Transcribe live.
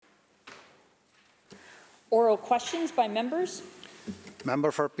Oral questions by members.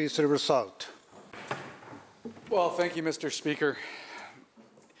 Member for Peace River South. Well, thank you, Mr. Speaker.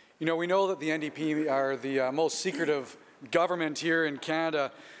 You know, we know that the NDP are the most secretive government here in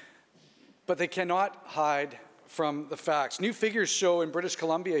Canada, but they cannot hide from the facts. New figures show in British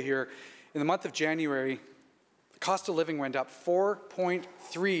Columbia here, in the month of January, the cost of living went up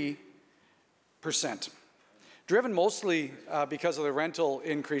 4.3%, driven mostly because of the rental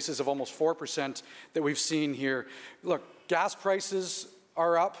increases of almost 4% that we've seen here. Look, gas prices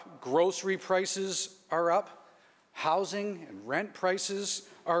are up, grocery prices are up, housing and rent prices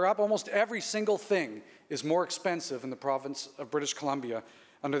are up. Almost every single thing is more expensive in the province of British Columbia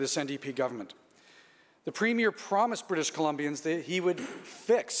under this NDP government. The Premier promised British Columbians that he would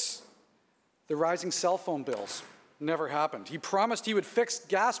fix the rising cell phone bills. Never happened. He promised he would fix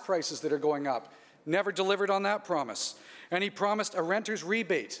gas prices that are going up. Never delivered on that promise. And he promised a renter's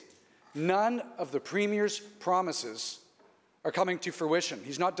rebate. None of the Premier's promises are coming to fruition.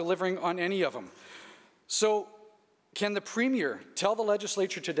 He's not delivering on any of them. So, can the Premier tell the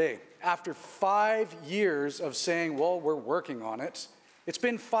legislature today, after 5 years of saying, well, we're working on it, it's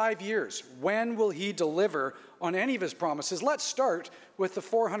been 5 years, when will he deliver on any of his promises? Let's start with the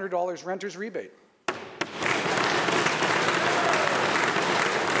 $400 renter's rebate.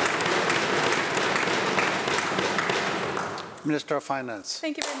 Minister of Finance.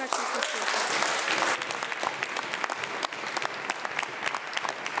 Thank you very much, Mr. Speaker.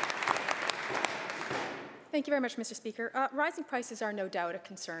 Thank you very much, Mr. Speaker. Rising prices are no doubt a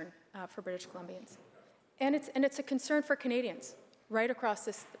concern for British Columbians, and it's a concern for Canadians right across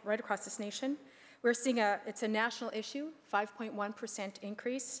this nation. We're seeing it's a national issue, 5.1%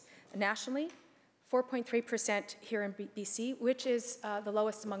 increase nationally, 4.3% here in BC, which is the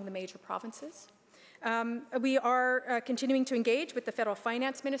lowest among the major provinces. We are continuing to engage with the Federal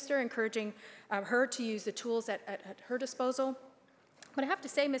Finance Minister, encouraging her to use the tools at her disposal. But I have to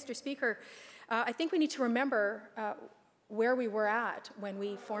say, Mr. Speaker, I think we need to remember where we were at when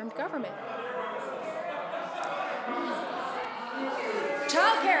we formed government.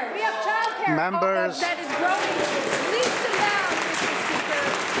 Childcare. We have childcare. Members. That is growing leaps and bounds, Mr. Speaker.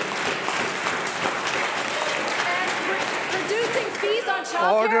 And reducing fees on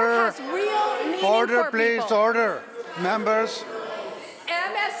childcare has real meaning Order, for please, people. order. Members.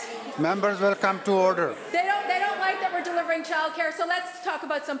 MS. Members will come to order. They don't like that we're delivering childcare, so let's talk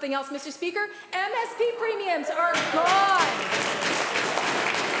about something else, Mr. Speaker. MSP premiums are gone.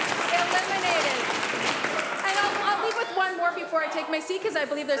 Eliminated. And I'll leave with one more before I take my seat, because I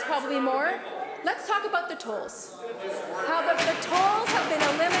believe there's probably more. Let's talk about the tolls. How the tolls have been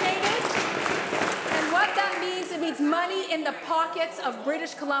eliminated, and what that means, it means money in the pockets of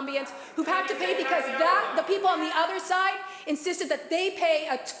British Columbians who've had to pay because the people on the other side insisted that they pay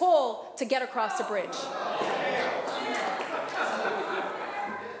a toll to get across the bridge.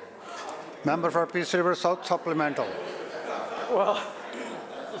 Member for Peace River South, supplemental. Well,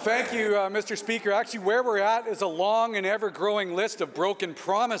 thank you, Mr. Speaker. Actually, where we're at is a long and ever-growing list of broken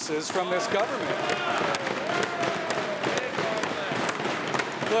promises from this government.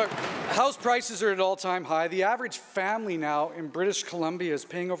 Look, house prices are at an all-time high. The average family now in British Columbia is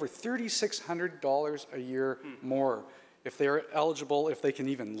paying over $3,600 a year more if they're eligible, if they can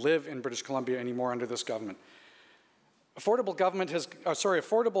even live in British Columbia anymore under this government.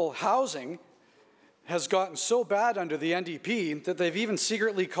 Affordable housing has gotten so bad under the NDP that they've even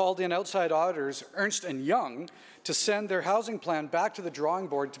secretly called in outside auditors, Ernst & Young, to send their housing plan back to the drawing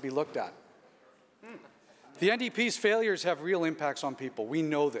board to be looked at. The NDP's failures have real impacts on people. We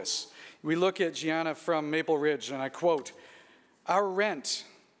know this. We look at Gianna from Maple Ridge, and I quote, our rent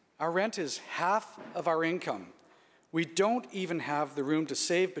is half of our income. We don't even have the room to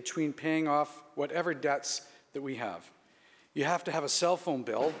save between paying off whatever debts that we have. You have to have a cell phone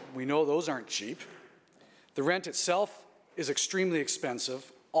bill. We know those aren't cheap. The rent itself is extremely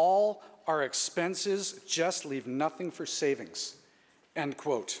expensive. All our expenses just leave nothing for savings, end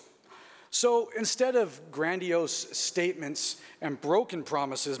quote. So instead of grandiose statements and broken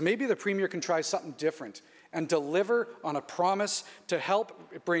promises, maybe the Premier can try something different and deliver on a promise to help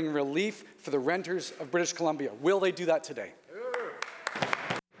bring relief for the renters of British Columbia. Will they do that today?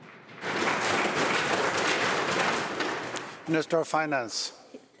 Minister of Finance.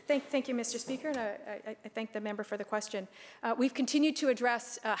 Thank you, Mr. Speaker, and I thank the member for the question. We've continued to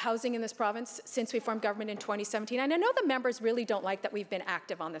address housing in this province since we formed government in 2017, and I know the members really don't like that we've been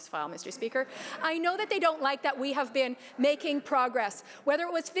active on this file, Mr. Speaker. I know that they don't like that we have been making progress, whether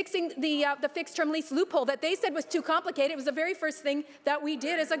it was fixing the fixed-term lease loophole that they said was too complicated. It was the very first thing that we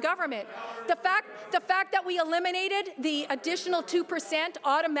did as a government. The fact that we eliminated the additional 2%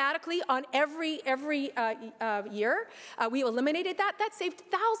 automatically on every year, we eliminated that. That saved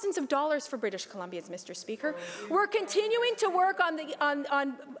thousands of dollars for British Columbians, Mr. Speaker. We're continuing to work on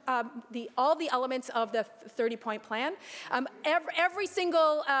all the elements of the 30-point plan. Every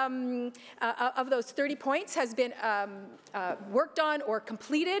single of those 30 points has been worked on or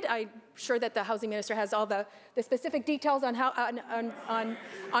completed. I'm sure that the housing minister has all the specific details on how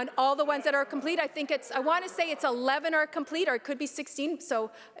on all the ones that are complete. I want to say it's 11 are complete, or it could be 16.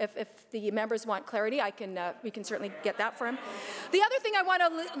 So if the members want clarity, we can certainly get that for him. The other thing I want to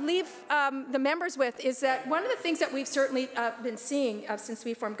leave the members with is that one of the things that we've certainly been seeing since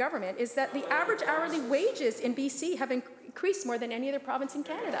we formed government is that the average hourly wages in BC have increased more than any other province in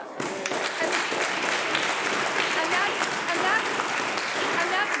Canada. And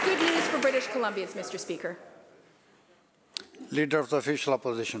that's good news for British Columbians, Mr. Speaker. Leader of the Official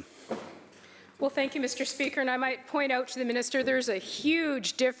Opposition. Well, thank you, Mr. Speaker, and I might point out to the minister there's a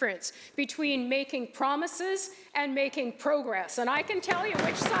huge difference between making promises and making progress, and I can tell you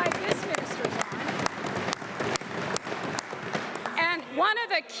which side this minister's on. And one of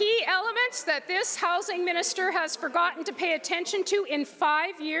the key elements that this housing minister has forgotten to pay attention to in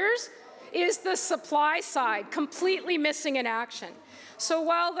 5 years is the supply side, completely missing in action. So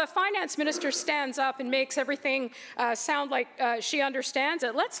while the finance minister stands up and makes everything sound like she understands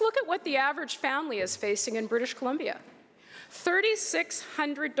it, let's look at what the average family is facing in British Columbia.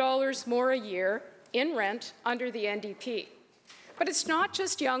 $3,600 more a year in rent under the NDP. But it's not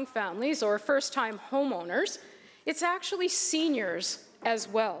just young families or first-time homeowners, it's actually seniors as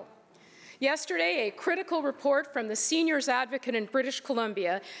well. Yesterday, a critical report from the Seniors Advocate in British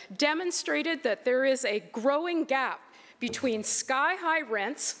Columbia demonstrated that there is a growing gap between sky-high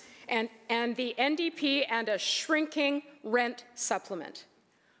rents and the NDP and a shrinking rent supplement.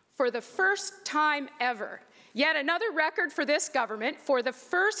 For the first time ever, yet another record for this government, for the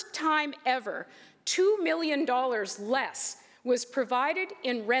first time ever, $2 million less was provided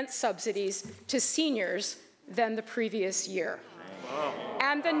in rent subsidies to seniors than the previous year. Wow.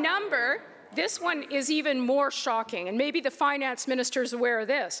 And the number, this one is even more shocking, and maybe the finance minister is aware of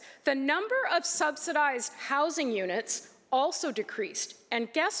this. The number of subsidized housing units also decreased. And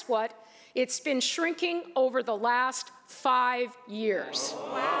guess what? It's been shrinking over the last 5 years.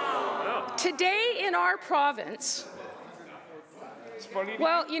 Wow. Today in our province,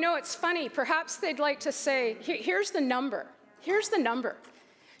 well, you know, it's funny. Perhaps they'd like to say, here's the number. Here's the number.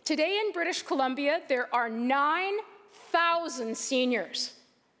 Today in British Columbia, there are 9,000 seniors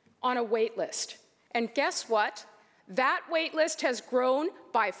on a wait list. And guess what? That wait list has grown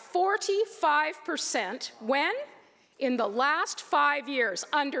by 45%. When? In the last 5 years,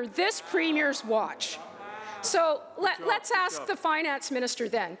 under this Premier's watch. So let's ask the finance minister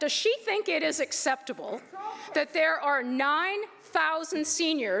then, does she think it is acceptable that there are 9,000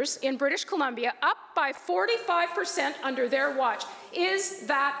 seniors in British Columbia, up by 45% under their watch? Is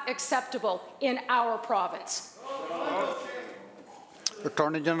that acceptable in our province?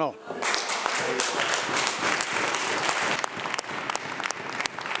 Attorney General.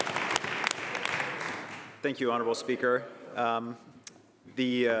 Thank you, Honourable Speaker. In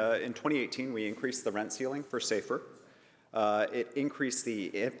 2018, we increased the rent ceiling for SAFER. It increased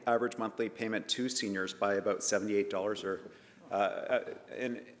the average monthly payment to seniors by about $78,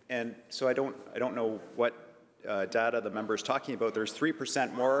 and so I don't know what data the member is talking about. There's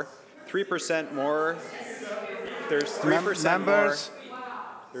 3% more. 3% more. There's 3% more.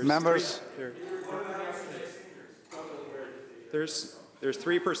 Members. There's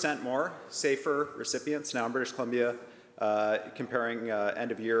 3% more SAFER recipients now in British Columbia, comparing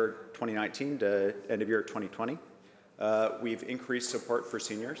end of year 2019 to end of year 2020. We've increased support for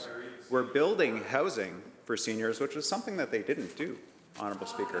seniors. We're building housing for seniors, which was something that they didn't do, Honourable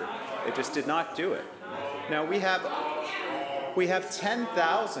Speaker. They just did not do it. Now we have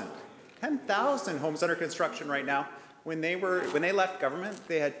 10,000 homes under construction right now. When they left government,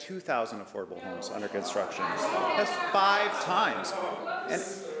 they had 2,000 affordable homes under construction. That's 5 times.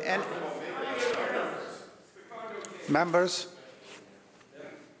 And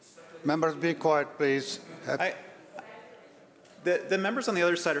members, be quiet, please. The members on the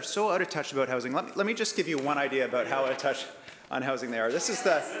other side are so out of touch about housing. Let me just give you one idea about how out of touch on housing they are. This is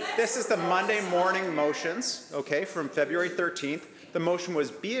the Monday morning motions, okay, from February 13th. The motion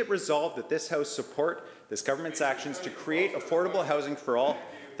was, be it resolved that this House support this government's actions to create affordable housing for all.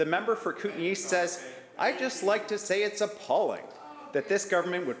 The member for Kootenay East says, I'd just like to say it's appalling that this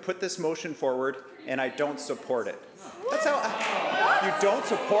government would put this motion forward, and I don't support it. That's how you don't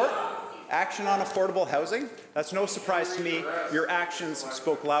support action on affordable housing? That's no surprise to me. Your actions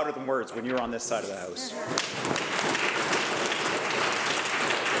spoke louder than words when you were on this side of the House.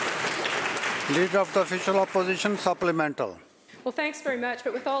 Leader of the Official Opposition, supplemental. Well, thanks very much,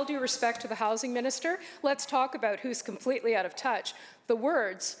 but with all due respect to the Housing Minister, let's talk about who's completely out of touch. The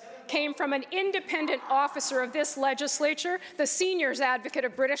words came from an independent officer of this legislature, the Seniors Advocate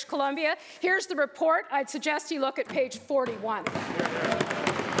of British Columbia. Here's the report. I'd suggest you look at page 41.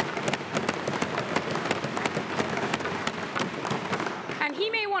 And he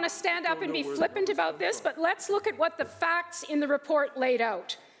may want to stand up and be flippant about this, but let's look at what the facts in the report laid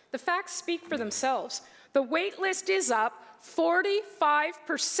out. The facts speak for themselves. The wait list is up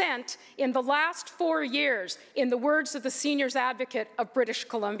 45% in the last 4 years, in the words of the Seniors Advocate of British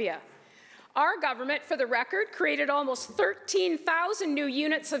Columbia. Our government, for the record, created almost 13,000 new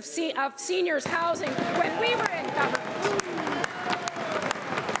units of seniors housing when we were in government.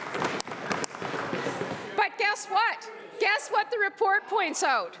 But guess what? Guess what the report points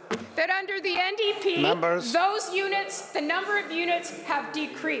out? That under the NDP, those units, the number of units have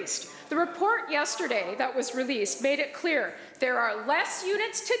decreased. The report yesterday that was released made it clear there are less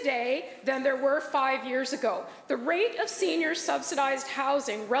units today than there were 5 years ago. The rate of senior subsidized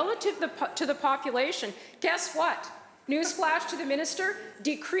housing relative to the population, guess what? Newsflash to the minister,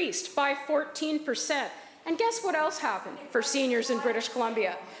 decreased by 14%. And guess what else happened for seniors in British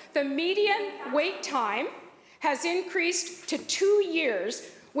Columbia? The median wait time has increased to 2 years,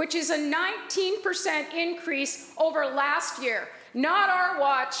 which is a 19% increase over last year. Not our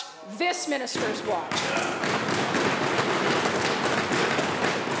watch, this minister's watch.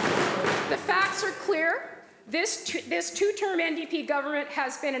 The facts are clear. This two-term NDP government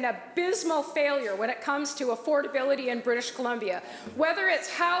has been an abysmal failure when it comes to affordability in British Columbia. Whether it's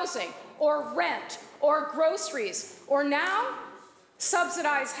housing or rent or groceries or now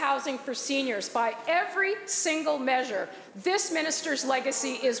subsidized housing for seniors, by every single measure, this minister's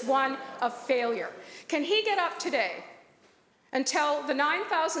legacy is one of failure. Can he get up today and tell the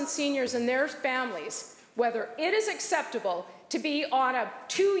 9,000 seniors and their families whether it is acceptable to be on a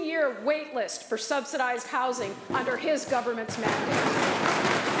 2-year wait list for subsidized housing under his government's mandate?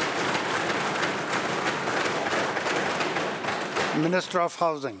 Minister of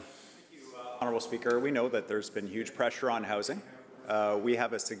Housing. Honourable Speaker, we know that there's been huge pressure on housing. We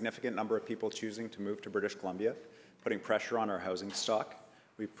have a significant number of people choosing to move to British Columbia, putting pressure on our housing stock.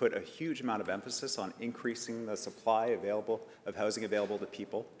 We've put a huge amount of emphasis on increasing the supply of housing available to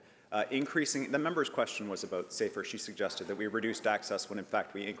people. The member's question was about SAFER. She suggested that we reduced access when in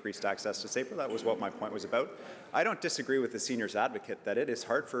fact we increased access to SAFER. That was what my point was about. I don't disagree with the Seniors Advocate that it is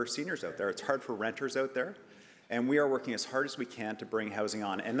hard for seniors out there. It's hard for renters out there. And we are working as hard as we can to bring housing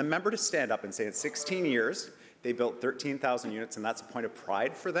on. And the member to stand up and say in 16 years, they built 13,000 units, and that's a point of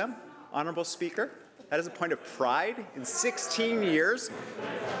pride for them, Honourable Speaker. That is a point of pride. In 16 years,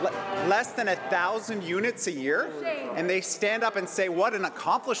 less than 1,000 units a year, and they stand up and say, what an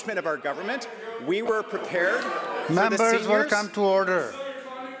accomplishment of our government. We were prepared for the seniors. Members will come to order.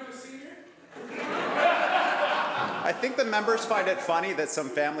 I think the members find it funny that some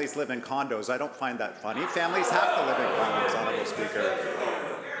families live in condos. I don't find that funny. Families have to live in condos, Honourable Speaker.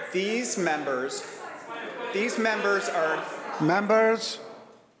 These members are... Members.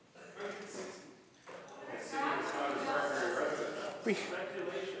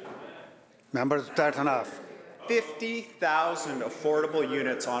 Members, that's enough. 50,000 affordable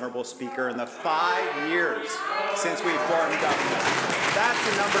units, Honourable Speaker, in the 5 years since we formed government.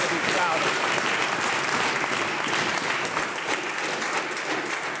 That's a number to be proud of.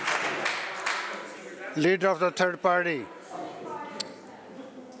 Leader of the third party.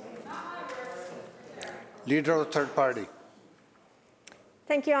 Leader of the third party.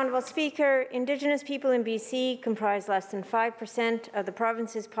 Thank you, Honourable Speaker. Indigenous people in BC comprise less than 5% of the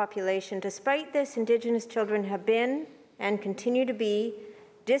province's population. Despite this, Indigenous children have been and continue to be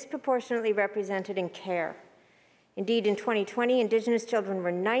disproportionately represented in care. Indeed, in 2020, Indigenous children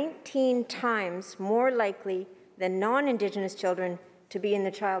were 19 times more likely than non-Indigenous children to be in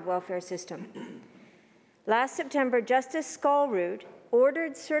the child welfare system. Last September, Justice Skolrud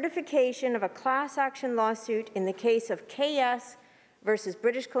ordered certification of a class action lawsuit in the case of KS versus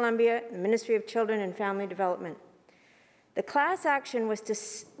British Columbia, the Ministry of Children and Family Development. The class action was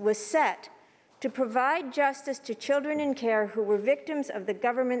set to provide justice to children in care who were victims of the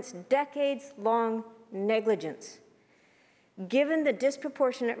government's decades-long negligence. Given the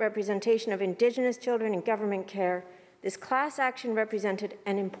disproportionate representation of Indigenous children in government care, this class action represented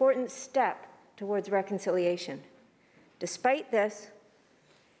an important step towards reconciliation. Despite this,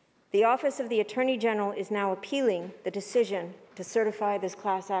 the Office of the Attorney General is now appealing the decision to certify this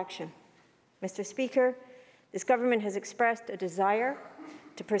class action. Mr. Speaker, this government has expressed a desire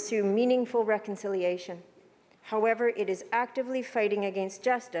to pursue meaningful reconciliation. However, it is actively fighting against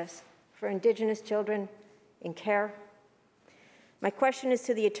justice for Indigenous children in care. My question is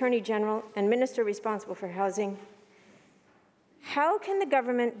to the Attorney General and Minister responsible for housing. How can the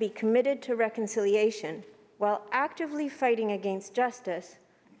government be committed to reconciliation while actively fighting against justice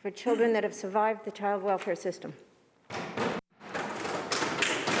for children that have survived the child welfare system?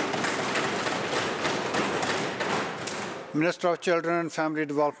 Minister of Children and Family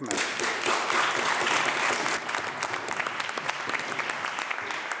Development.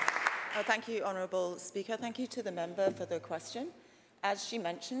 Thank you, Honourable Speaker. Thank you to the member for the question. As she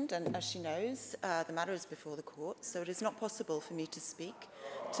mentioned and as she knows, the matter is before the court, so it is not possible for me to speak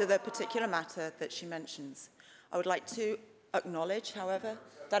to the particular matter that she mentions. I would like to acknowledge, however,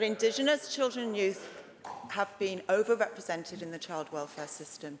 that Indigenous children and youth have been overrepresented in the child welfare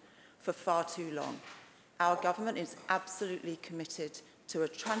system for far too long. Our government is absolutely committed to a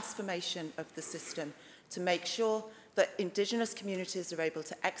transformation of the system to make sure that Indigenous communities are able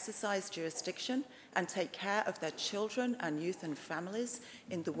to exercise jurisdiction and take care of their children and youth and families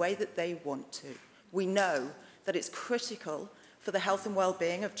in the way that they want to. We know that it's critical for the health and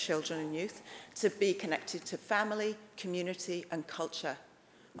well-being of children and youth to be connected to family, community and culture.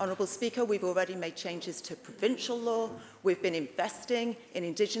 Honourable Speaker, we've already made changes to provincial law. We've been investing in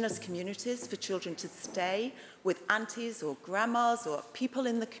Indigenous communities for children to stay with aunties or grandmas or people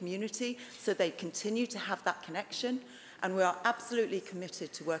in the community so they continue to have that connection. And we are absolutely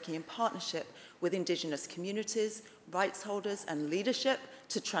committed to working in partnership with Indigenous communities, rights holders and leadership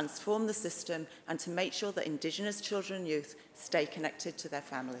to transform the system and to make sure that Indigenous children and youth stay connected to their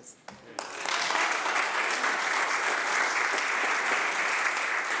families.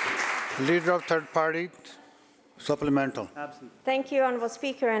 Leader of Third Party, supplemental. Absolutely. Thank you, Honourable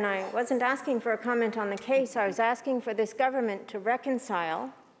Speaker. And I wasn't asking for a comment on the case. I was asking for this government to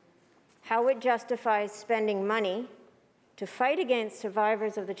reconcile how it justifies spending money to fight against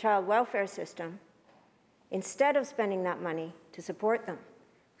survivors of the child welfare system instead of spending that money to support them.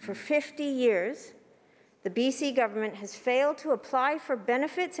 For 50 years, the BC government has failed to apply for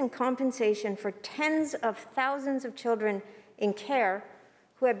benefits and compensation for tens of thousands of children in care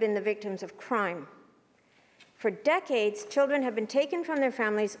who have been the victims of crime. For decades, children have been taken from their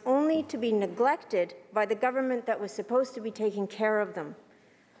families only to be neglected by the government that was supposed to be taking care of them.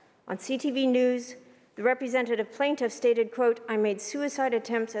 On CTV News, the representative plaintiff stated, quote, "I made suicide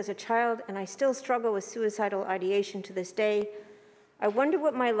attempts as a child and I still struggle with suicidal ideation to this day. I wonder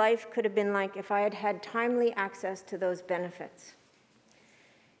what my life could have been like if I had had timely access to those benefits."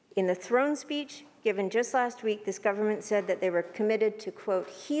 In the throne speech given just last week, this government said that they were committed to, quote,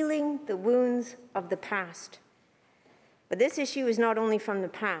 "healing the wounds of the past." But this issue is not only from the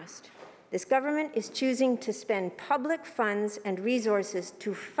past. This government is choosing to spend public funds and resources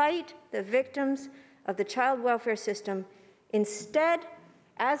to fight the victims of the child welfare system instead,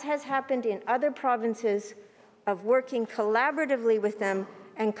 as has happened in other provinces, of working collaboratively with them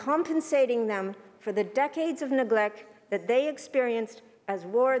and compensating them for the decades of neglect that they experienced as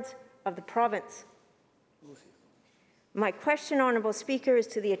wards of the province. My question, Honourable Speaker, is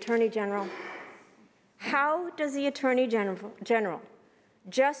to the Attorney General. How does the Attorney General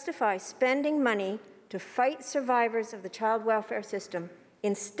justify spending money to fight survivors of the child welfare system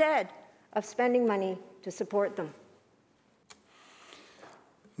instead of spending money to support them?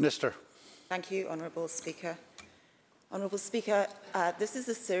 Minister. Thank you, Honourable Speaker. Honourable Speaker, this is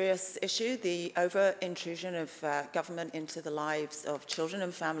a serious issue, the over-intrusion of government into the lives of children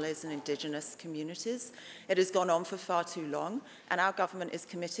and families in Indigenous communities. It has gone on for far too long, and our government is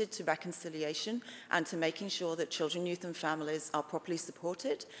committed to reconciliation and to making sure that children, youth and families are properly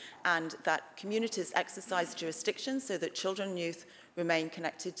supported and that communities exercise jurisdiction so that children and youth remain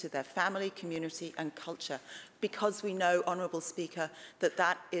connected to their family, community and culture, because we know, Honourable Speaker, that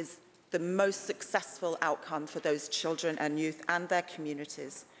that is the most successful outcome for those children and youth and their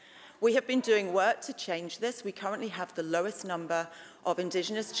communities. We have been doing work to change this. We currently have the lowest number of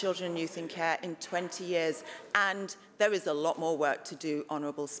Indigenous children and youth in care in 20 years, and there is a lot more work to do,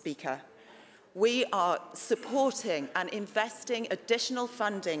 Honourable Speaker. We are supporting and investing additional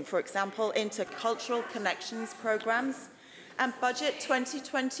funding, for example, into cultural connections programs, and Budget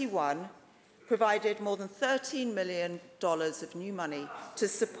 2021 provided more than $13 million of new money to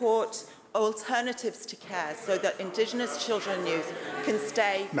support alternatives to care so that Indigenous children and youth can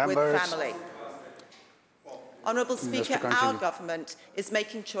stay with Members. family. Honourable Speaker, our government is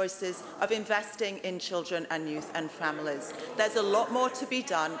making choices of investing in children and youth and families. There's a lot more to be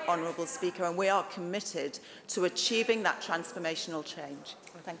done, Honourable Speaker, and we are committed to achieving that transformational change.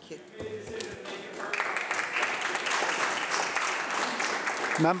 Thank you.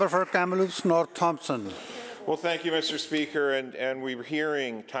 Member for Kamloops North Thompson. Well, thank you, Mr. Speaker. And we're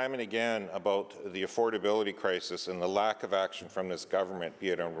hearing time and again about the affordability crisis and the lack of action from this government, be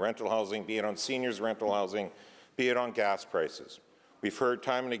it on rental housing, be it on seniors' rental housing, be it on gas prices. We've heard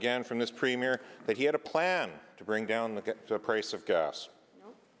time and again from this Premier that he had a plan to bring down the price of gas.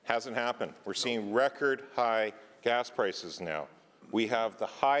 Hasn't happened. We're seeing record high gas prices now. We have the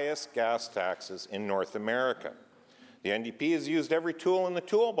highest gas taxes in North America. The NDP has used every tool in the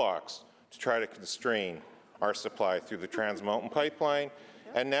toolbox to try to constrain our supply through the Trans Mountain Pipeline.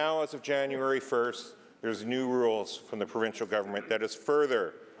 And now, as of January 1st, there's new rules from the provincial government that is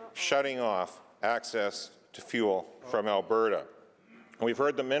further shutting off access to fuel from Alberta. We've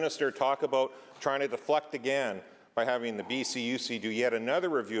heard the minister talk about trying to deflect again by having the BCUC do yet another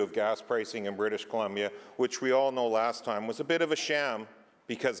review of gas pricing in British Columbia, which we all know last time was a bit of a sham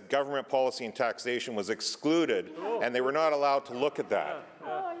because government policy and taxation was excluded and they were not allowed to look at that.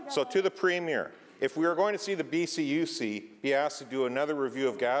 So to the Premier, if we are going to see the BCUC be asked to do another review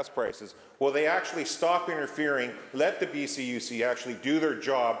of gas prices, will they actually stop interfering, let the BCUC actually do their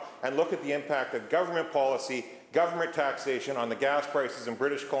job, and look at the impact of government policy, government taxation on the gas prices in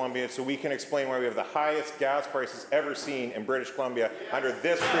British Columbia so we can explain why we have the highest gas prices ever seen in British Columbia under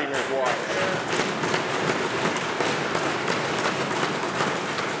this Premier's watch?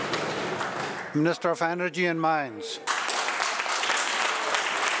 Minister of Energy and Mines.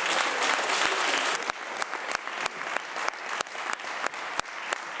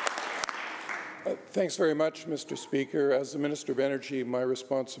 Thanks very much, Mr. Speaker. As the Minister of Energy, my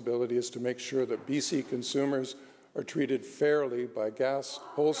responsibility is to make sure that BC consumers are treated fairly by gas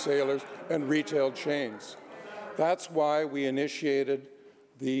wholesalers and retail chains. That's why we initiated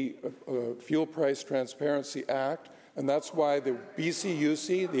the Fuel Price Transparency Act, and that's why the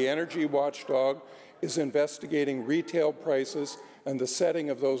BCUC, the energy watchdog, is investigating retail prices and the setting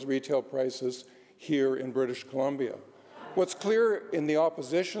of those retail prices here in British Columbia. What's clear in the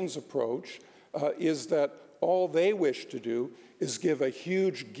opposition's approach is that all they wish to do is give a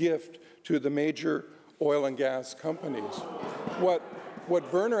huge gift to the major oil and gas companies. What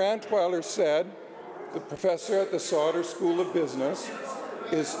Werner Antweiler said, the professor at the Sauder School of Business,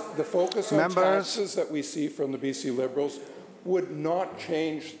 is the focus on taxes that we see from the BC Liberals would not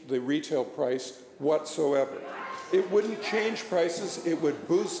change the retail price whatsoever. It wouldn't change prices, it would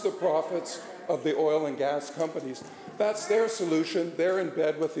boost the profits of the oil and gas companies. That's their solution. They're in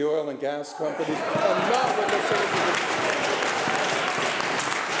bed with the oil and gas companies and not with the citizens.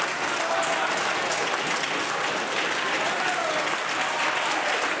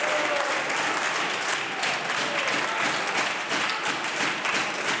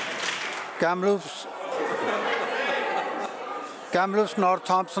 Kamloops North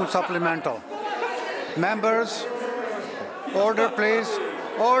Thompson supplemental. Members, order please.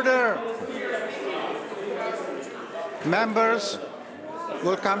 Order. Members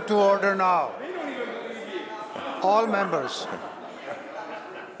will come to order now. All members.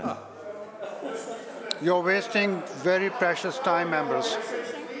 You're wasting very precious time, members.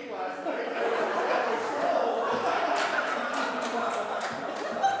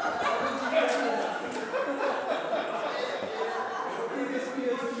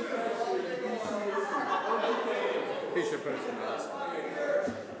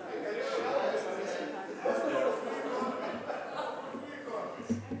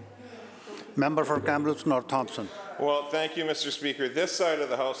 Member for Kamloops North Thompson. Well, thank you, Mr. Speaker. This side of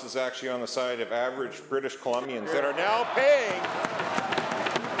the House is actually on the side of average British Columbians that are now paying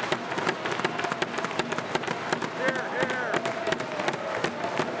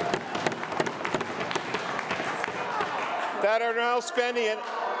that are now spending it.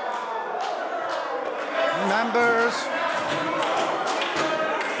 Members.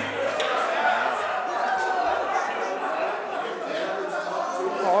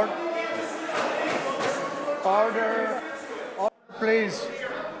 Order, please.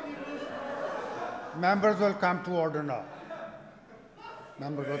 Members will come to order now.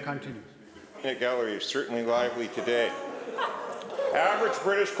 Members will continue. Gallery is certainly lively today. Average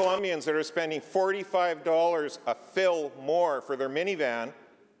British Columbians that are spending $45 a fill more for their minivan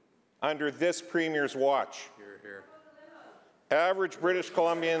under this Premier's watch. Average British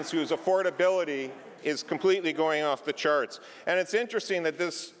Columbians whose affordability is completely going off the charts. And it's interesting that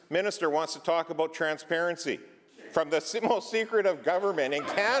this minister wants to talk about transparency from the most secretive government in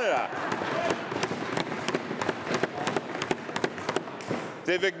Canada.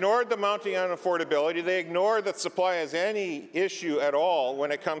 They've ignored the mounting unaffordability. They ignore that supply has any issue at all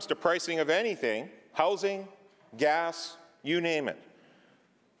when it comes to pricing of anything, housing, gas, you name it.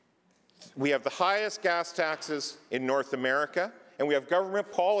 We have the highest gas taxes in North America, and we have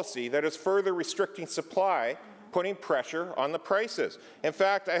government policy that is further restricting supply, putting pressure on the prices. In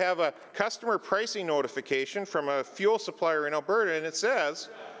fact, I have a customer pricing notification from a fuel supplier in Alberta, and it says,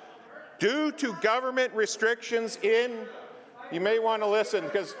 due to government restrictions in, you may want to listen,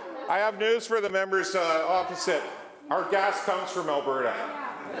 because I have news for the members opposite. Our gas comes from Alberta.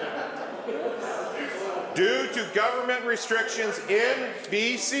 Due to government restrictions in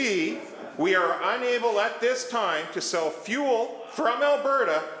BC, we are unable at this time to sell fuel from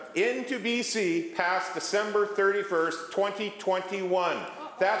Alberta into BC past December 31st, 2021.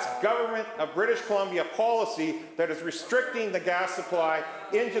 That's Government of British Columbia policy that is restricting the gas supply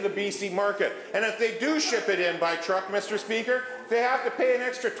into the BC market. And if they do ship it in by truck, Mr. Speaker, they have to pay an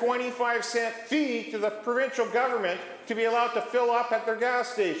extra 25-cent fee to the provincial government to be allowed to fill up at their gas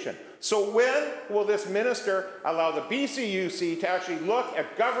station. So when will this minister allow the BCUC to actually look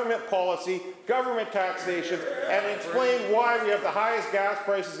at government policy, government taxation, and explain why we have the highest gas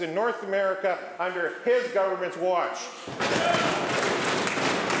prices in North America under his government's watch?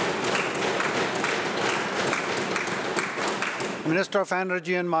 Minister of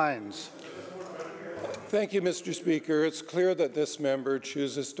Energy and Mines. Thank you, Mr. Speaker. It's clear that this member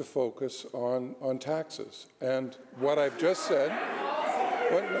chooses to focus on taxes. And what I've just said,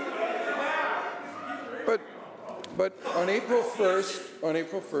 but on April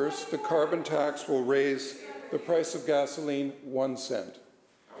 1st, the carbon tax will raise the price of gasoline 1 cent.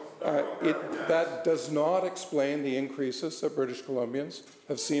 That does not explain the increases that British Columbians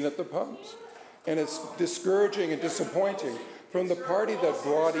have seen at the pumps. And it's discouraging and disappointing from the party that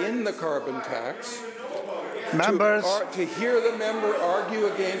brought in the carbon tax to hear the member argue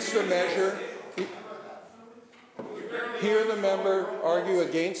against a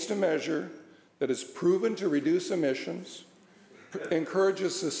measure, that is proven to reduce emissions,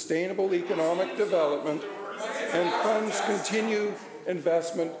 encourages sustainable economic development, and funds continued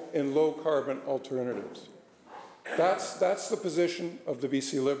investment in low-carbon alternatives. That's the position of the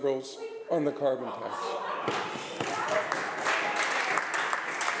BC Liberals on the carbon tax.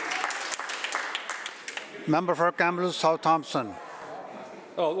 Member for Kamloops South Thompson.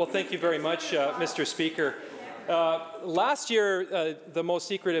 Oh, well, thank you very much, Mr. Speaker. Last year, the most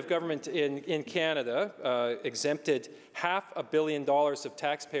secretive government in Canada exempted $500 million of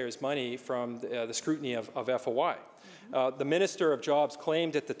taxpayers' money from the scrutiny of FOI. The Minister of Jobs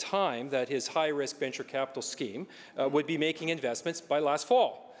claimed at the time that his high-risk venture capital scheme would be making investments by last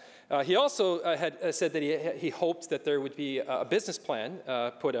fall. He also had said that he hoped that there would be a business plan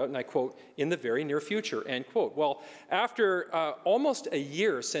put out, and I quote, in the very near future, end quote. Well, after almost a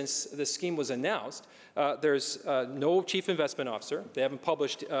year since the scheme was announced, there's no chief investment officer. They haven't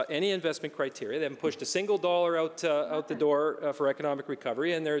published any investment criteria. They haven't pushed a single dollar out the door for economic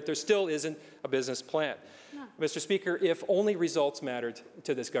recovery, and there still isn't a business plan. No. Mr. Speaker, if only results mattered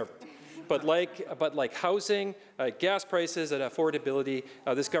to this government. But like housing, gas prices, and affordability,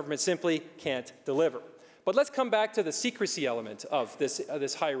 this government simply can't deliver. But let's come back to the secrecy element of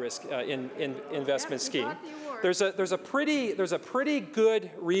this high-risk investment scheme. There's a pretty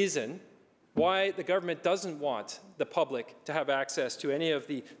good reason why the government doesn't want the public to have access to any of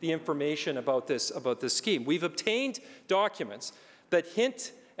the information about this scheme. We've obtained documents that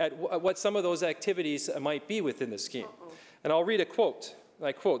hint at what some of those activities might be within the scheme. And I'll read a quote.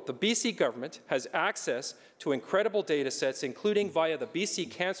 I quote, "The BC government has access to incredible data sets, including via the BC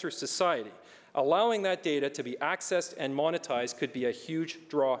Cancer Society. Allowing that data to be accessed and monetized could be a huge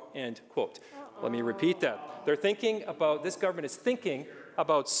draw," end quote. Let me repeat that. This government is thinking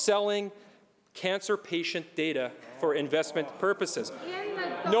about selling cancer patient data for investment purposes.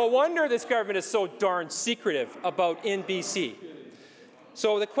 No wonder this government is so darn secretive about in BC.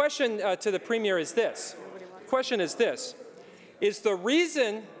 So the question to the Premier is this. The question is this. Is the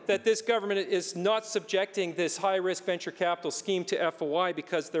reason that this government is not subjecting this high-risk venture capital scheme to FOI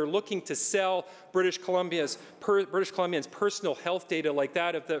because they're looking to sell British Columbians' personal health data like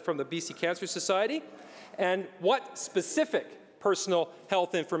that from the BC Cancer Society? And what specific personal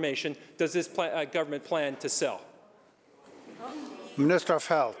health information does this government plan to sell? Minister of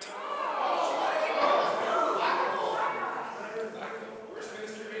Health.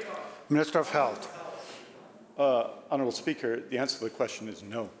 Minister of Health. Honourable Speaker, the answer to the question is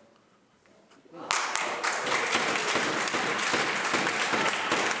no.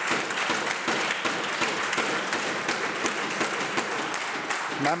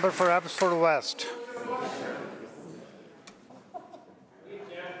 Member for Abbotsford West.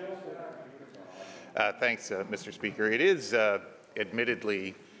 Thanks, Mr. Speaker. It is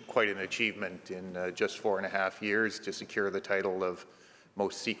admittedly quite an achievement in just 4.5 years to secure the title of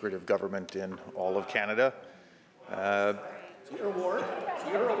most secretive government in all of Canada. It's your award. It's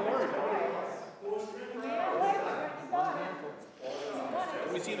your award.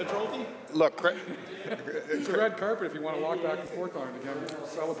 Can we see the trophy? Look, It's a red carpet if you want to walk back and forth on it again.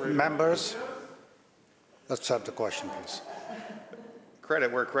 Celebrate. Members, let's have the question, please. credit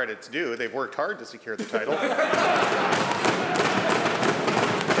where credit's due. They've worked hard to secure the title.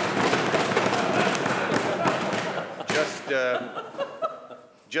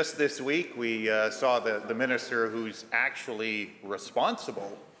 Just this week, we saw the minister who's actually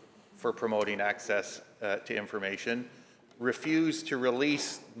responsible for promoting access to information refuse to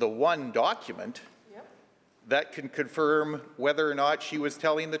release the one document that can confirm whether or not she was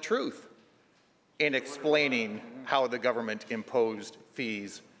telling the truth in explaining how the government imposed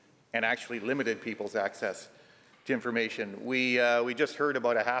fees and actually limited people's access to information. We just heard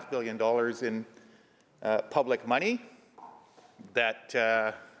about $500 million in public money that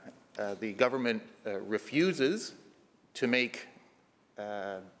the government refuses to make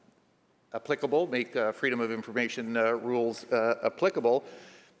applicable, make Freedom of Information rules applicable.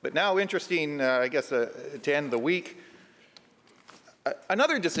 But now, interesting, I guess, to end the week,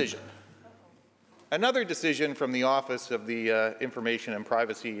 another decision from the Office of the Information and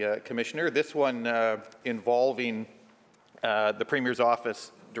Privacy Commissioner, this one involving the Premier's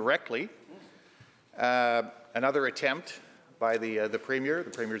office directly. Another attempt by the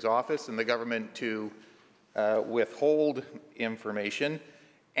Premier's office and the government to withhold information.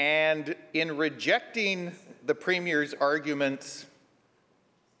 And in rejecting the Premier's arguments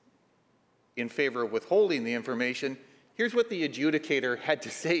in favor of withholding the information, here's what the adjudicator had to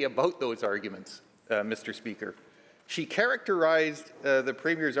say about those arguments, Mr. Speaker. She characterized the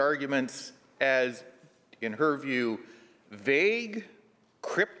Premier's arguments as, in her view, vague,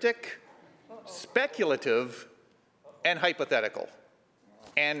 cryptic, speculative, and hypothetical,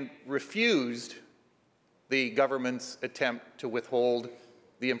 and refused the government's attempt to withhold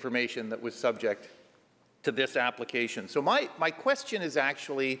the information that was subject to this application. So my question is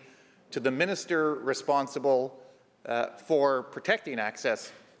actually to the minister responsible for protecting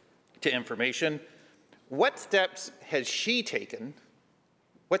access to information. What steps has she taken?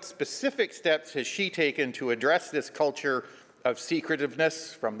 What specific steps has she taken to address this culture of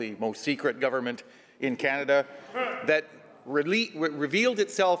secretiveness from the most secret government in Canada that revealed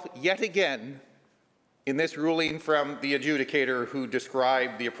itself yet again in this ruling from the adjudicator who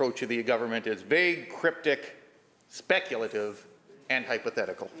described the approach of the government as vague, cryptic, speculative, and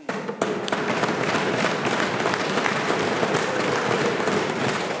hypothetical?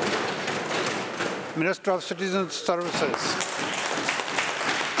 Minister of Citizen Services.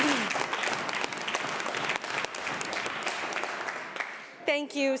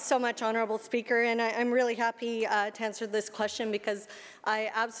 Thank you so much, Honourable Speaker, and I'm really happy to answer this question because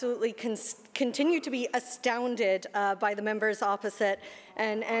I absolutely continue to be astounded by the members opposite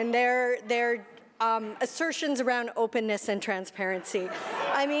and their assertions around openness and transparency.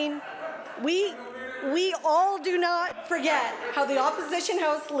 I mean, we all do not forget how the opposition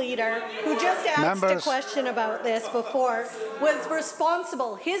House Leader, who just asked a question about this before, was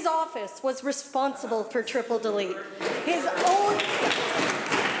responsible, his office was responsible for triple delete. His own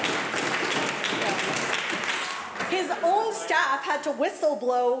staff had to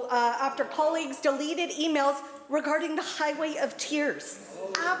whistleblow after colleagues deleted emails regarding the Highway of Tears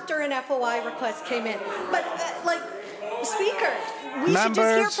after an FOI request came in. But, Speaker, we should just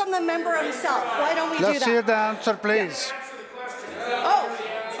hear from the member himself. Why don't we do that? Let's hear the answer, please.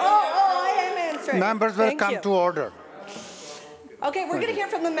 I am answering. Members will come to order. Okay, we're going to hear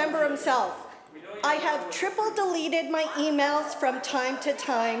from the member himself. I have triple deleted my emails from time to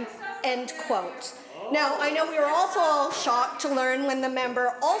time, end quote. Now, I know we were also all shocked to learn when the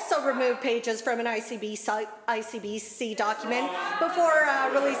member also removed pages from an ICBC document before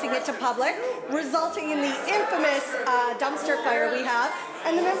releasing it to public, resulting in the infamous dumpster fire we have.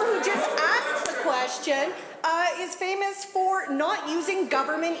 And the member who just asked the question is famous for not using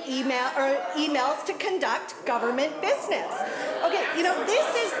government emails to conduct government business. Okay, you know, this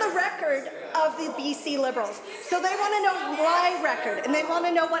is the record of the BC Liberals. So they want to know my record, and they want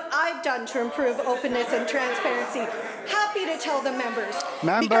to know what I've done to improve openness and transparency. Happy to tell the members.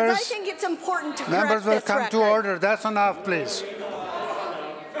 Because I think it's important to correct Members will this come record. to order. That's enough, please.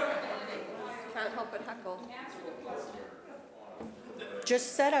 Can't help but heckle.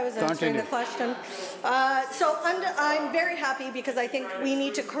 just said I was answering the question. I'm very happy because I think we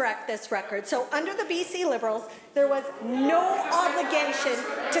need to correct this record. So under the BC Liberals, there was no obligation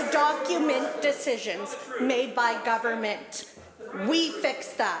to document decisions made by government. We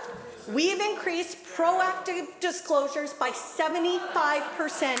fixed that. We've increased proactive disclosures by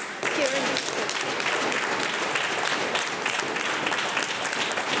 75% here in BC.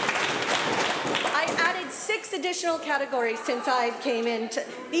 I added 6 additional categories since I came in.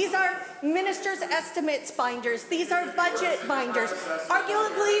 These are ministers' estimates binders. These are budget binders.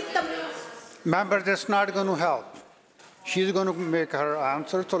 Arguably, the Member, that's not going to help. She's going to make her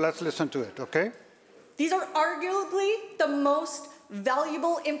answer, so let's listen to it, okay? These are arguably the most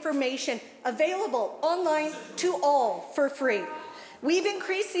valuable information available online to all for free. We've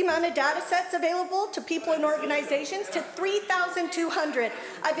increased the amount of data sets available to people and organizations to 3,200.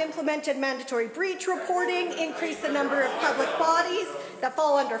 I've implemented mandatory breach reporting, increased the number of public bodies that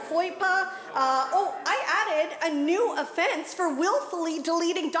fall under FOIPA. I added a new offense for willfully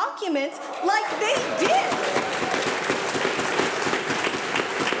deleting documents like they did.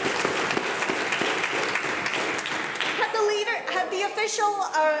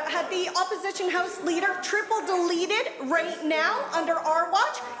 Had the opposition House leader triple deleted right now under our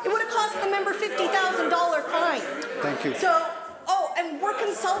watch, it would have cost the member $50,000 fine. Thank you. So, and we're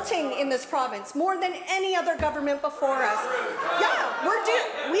consulting in this province more than any other government before us.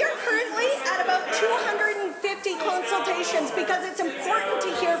 Yeah, we are currently at about 250 consultations because it's important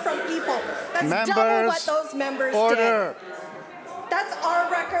to hear from people. That's double what those members did. That's our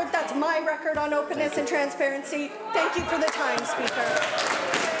record. That's my record on openness and transparency. Thank you for the time,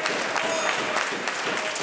 Speaker.